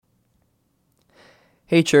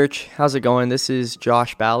Hey church, how's it going? This is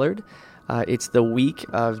Josh Ballard. It's the week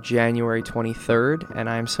of January 23rd, and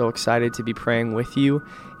I'm so excited to be praying with you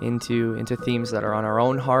into themes that are on our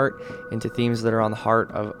own heart, into themes that are on the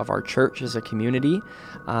heart of our church as a community.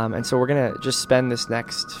 And so we're going to just spend this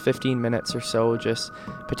next 15 minutes or so just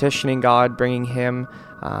petitioning God, bringing Him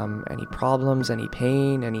any problems, any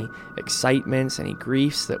pain, any excitements, any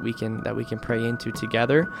griefs that we can pray into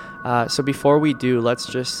together. So before we do,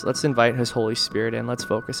 let's invite His Holy Spirit in. Let's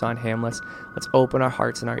focus on Him. Let's open our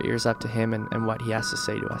hearts and our ears up to Him and what He has to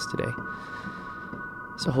say to us today.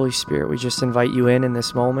 So Holy Spirit, we just invite you in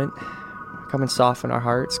this moment. Come and soften our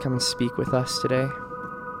hearts. Come and speak with us today.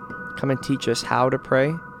 Come and teach us how to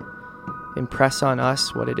pray. Impress on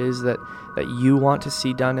us what it is that you want to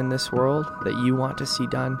see done in this world, that you want to see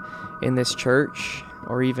done in this church,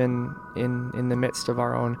 or even in the midst of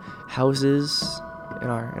our own houses, in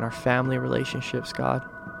our family relationships, God.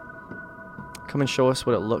 Come and show us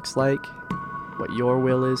what it looks like, what your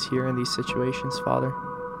will is here in these situations, Father.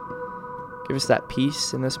 Give us that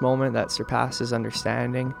peace in this moment that surpasses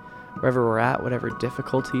understanding, wherever we're at, whatever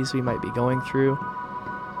difficulties we might be going through.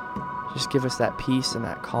 Just give us that peace and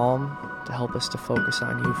that calm to help us to focus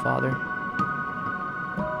on you, Father.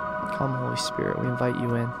 Come, Holy Spirit, we invite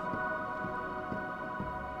you in.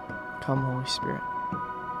 Come, Holy Spirit.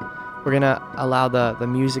 We're going to allow the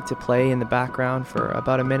music to play in the background for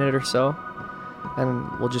about a minute or so,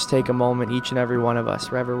 and we'll just take a moment, each and every one of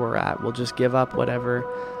us, wherever we're at. We'll just give up whatever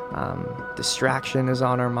distraction is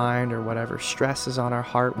on our mind or whatever stress is on our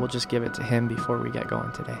heart. We'll just give it to Him before we get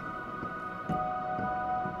going today.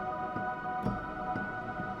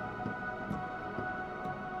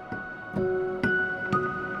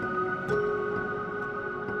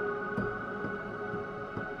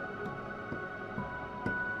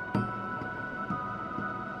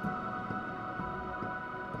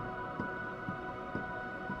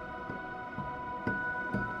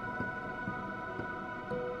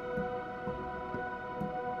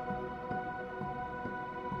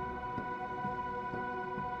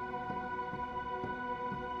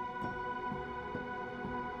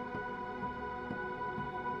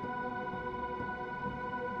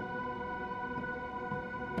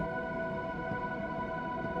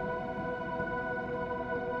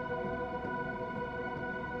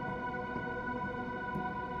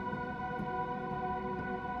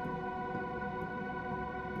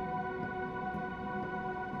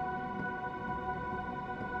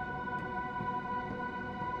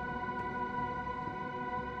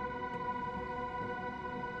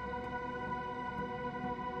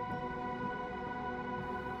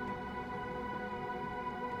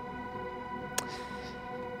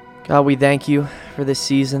 God, we thank you for this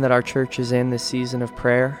season that our church is in, this season of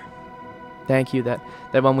prayer. Thank you that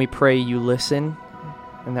when we pray, you listen,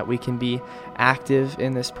 and that we can be active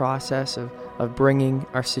in this process of bringing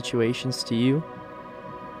our situations to you.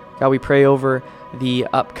 God, we pray over the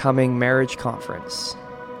upcoming marriage conference.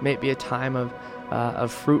 May it be a time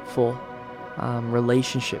of fruitful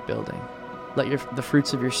relationship building. Let the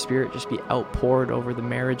fruits of your Spirit just be outpoured over the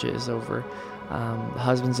marriages, over the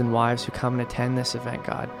husbands and wives who come and attend this event,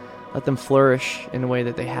 God. Let them flourish in a way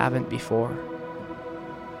that they haven't before.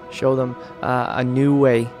 Show them a new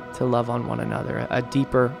way to love on one another, a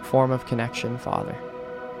deeper form of connection, Father.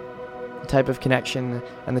 The type of connection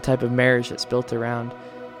and the type of marriage that's built around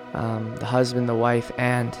the husband, the wife,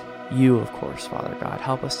 and you, of course, Father God.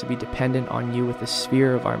 Help us to be dependent on you with the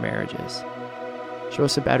sphere of our marriages. Show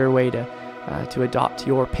us a better way to adopt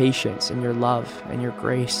your patience and your love and your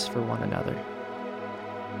grace for one another.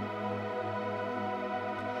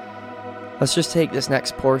 Let's just take this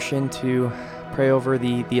next portion to pray over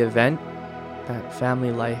the event that Family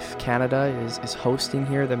Life Canada is hosting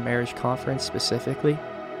here, the marriage conference specifically.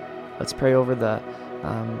 Let's pray over the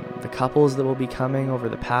couples that will be coming, over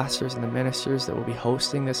the pastors and the ministers that will be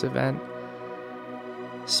hosting this event.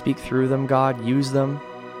 Speak through them, God. Use them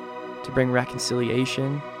to bring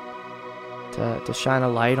reconciliation, to shine a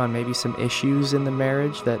light on maybe some issues in the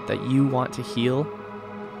marriage that you want to heal.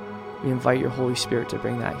 We invite your Holy Spirit to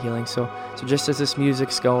bring that healing. So just as this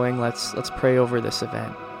music's going, let's pray over this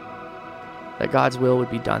event, that God's will would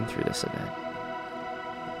be done through this event.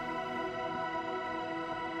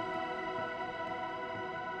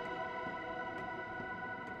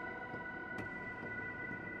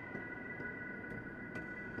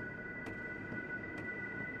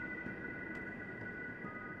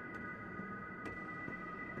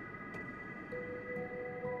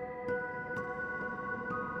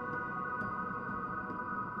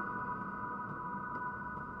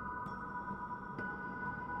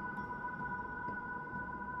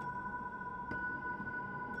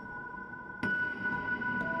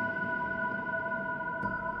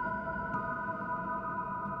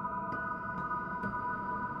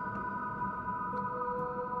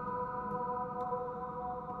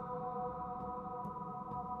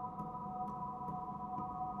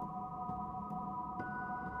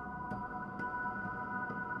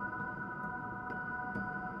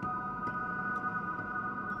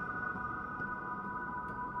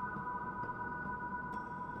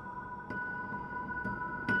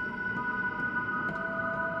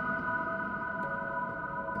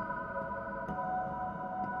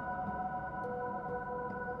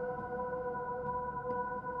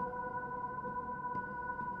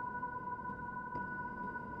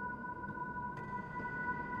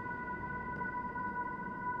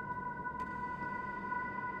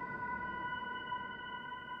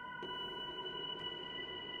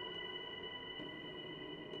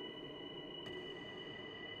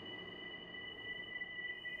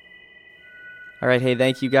 All right, hey,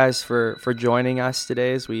 thank you guys for joining us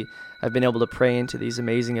today as we have been able to pray into these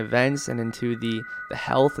amazing events and into the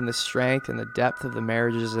health and the strength and the depth of the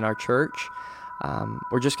marriages in our church.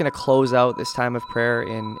 We're just going to close out this time of prayer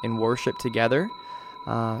in worship together.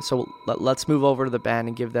 So let's move over to the band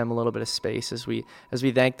and give them a little bit of space as we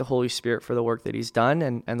thank the Holy Spirit for the work that He's done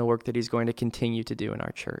and the work that He's going to continue to do in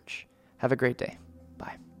our church. Have a great day.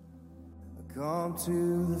 Bye. Come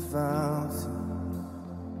to the fountain,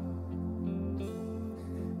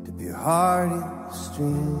 dip your heart in the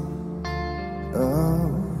stream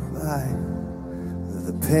of life,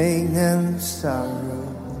 the pain and the sorrow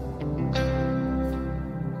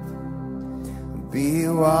be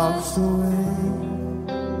washed away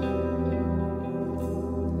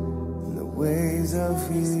in the waves of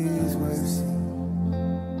His mercy.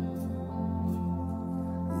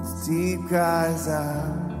 As deep cries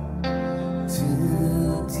out,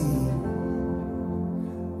 too deep,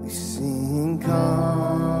 we sing,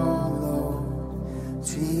 come, Lord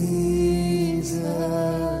Jesus,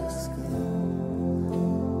 come.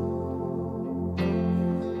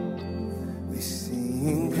 We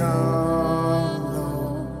sing, come,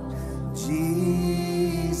 Lord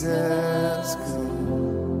Jesus, come.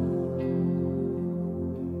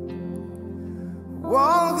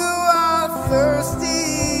 All who are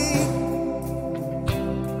thirsty,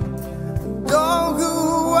 all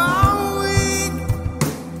who are weak,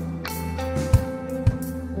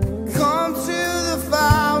 come to the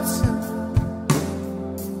fountain,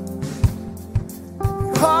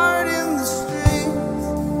 heart in the streams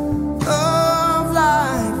of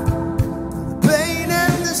life, the pain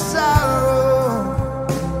and the sorrow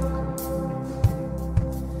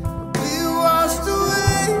be washed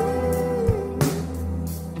away,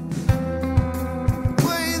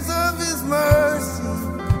 waves of His mercy.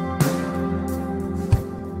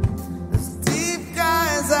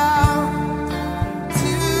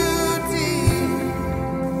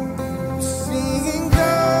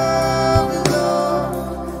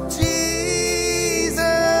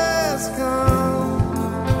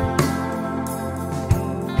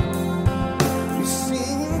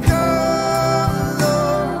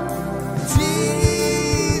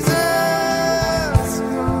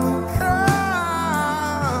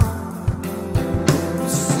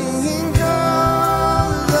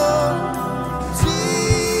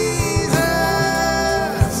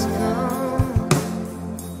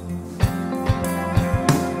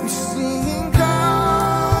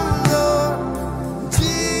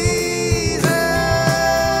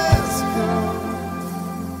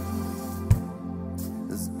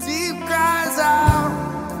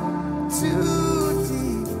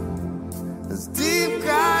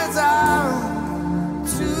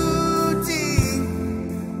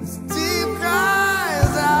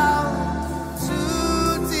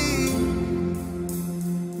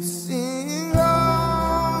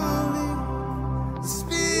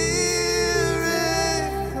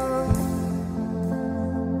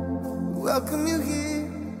 Welcome you here.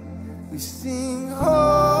 We sing,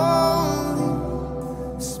 Holy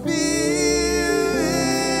Spirit,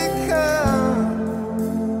 come.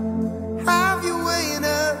 Have your way in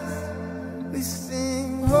us. We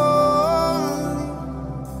sing, Holy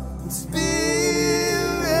Spirit,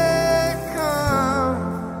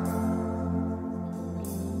 come.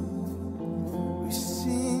 We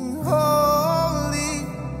sing, Holy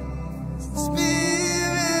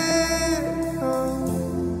Spirit, come.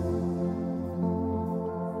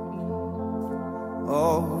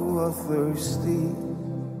 All who are thirsty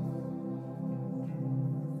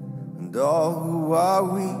and all who are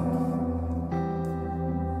weak,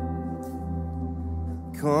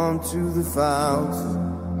 come to the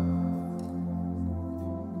fountain,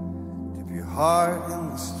 dip your heart in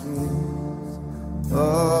the streams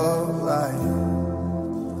of life,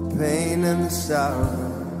 the pain and the sorrow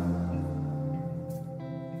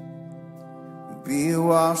be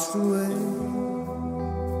washed away.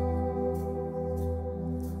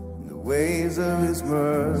 Waves of His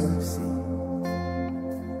mercy,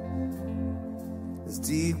 as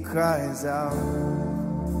deep cries out,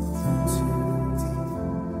 too deep.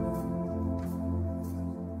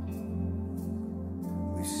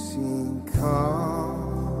 We sing,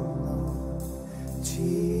 come, Lord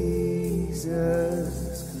Jesus,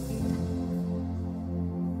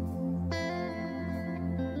 come.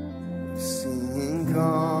 We sing,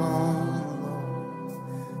 come,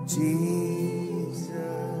 Lord Jesus,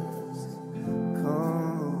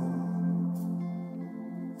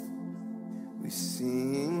 we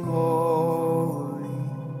sing, Holy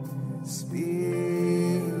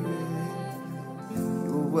Spirit,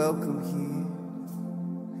 you're welcome here.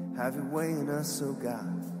 Have your way in us, oh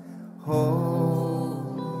God. Holy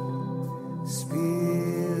Spirit.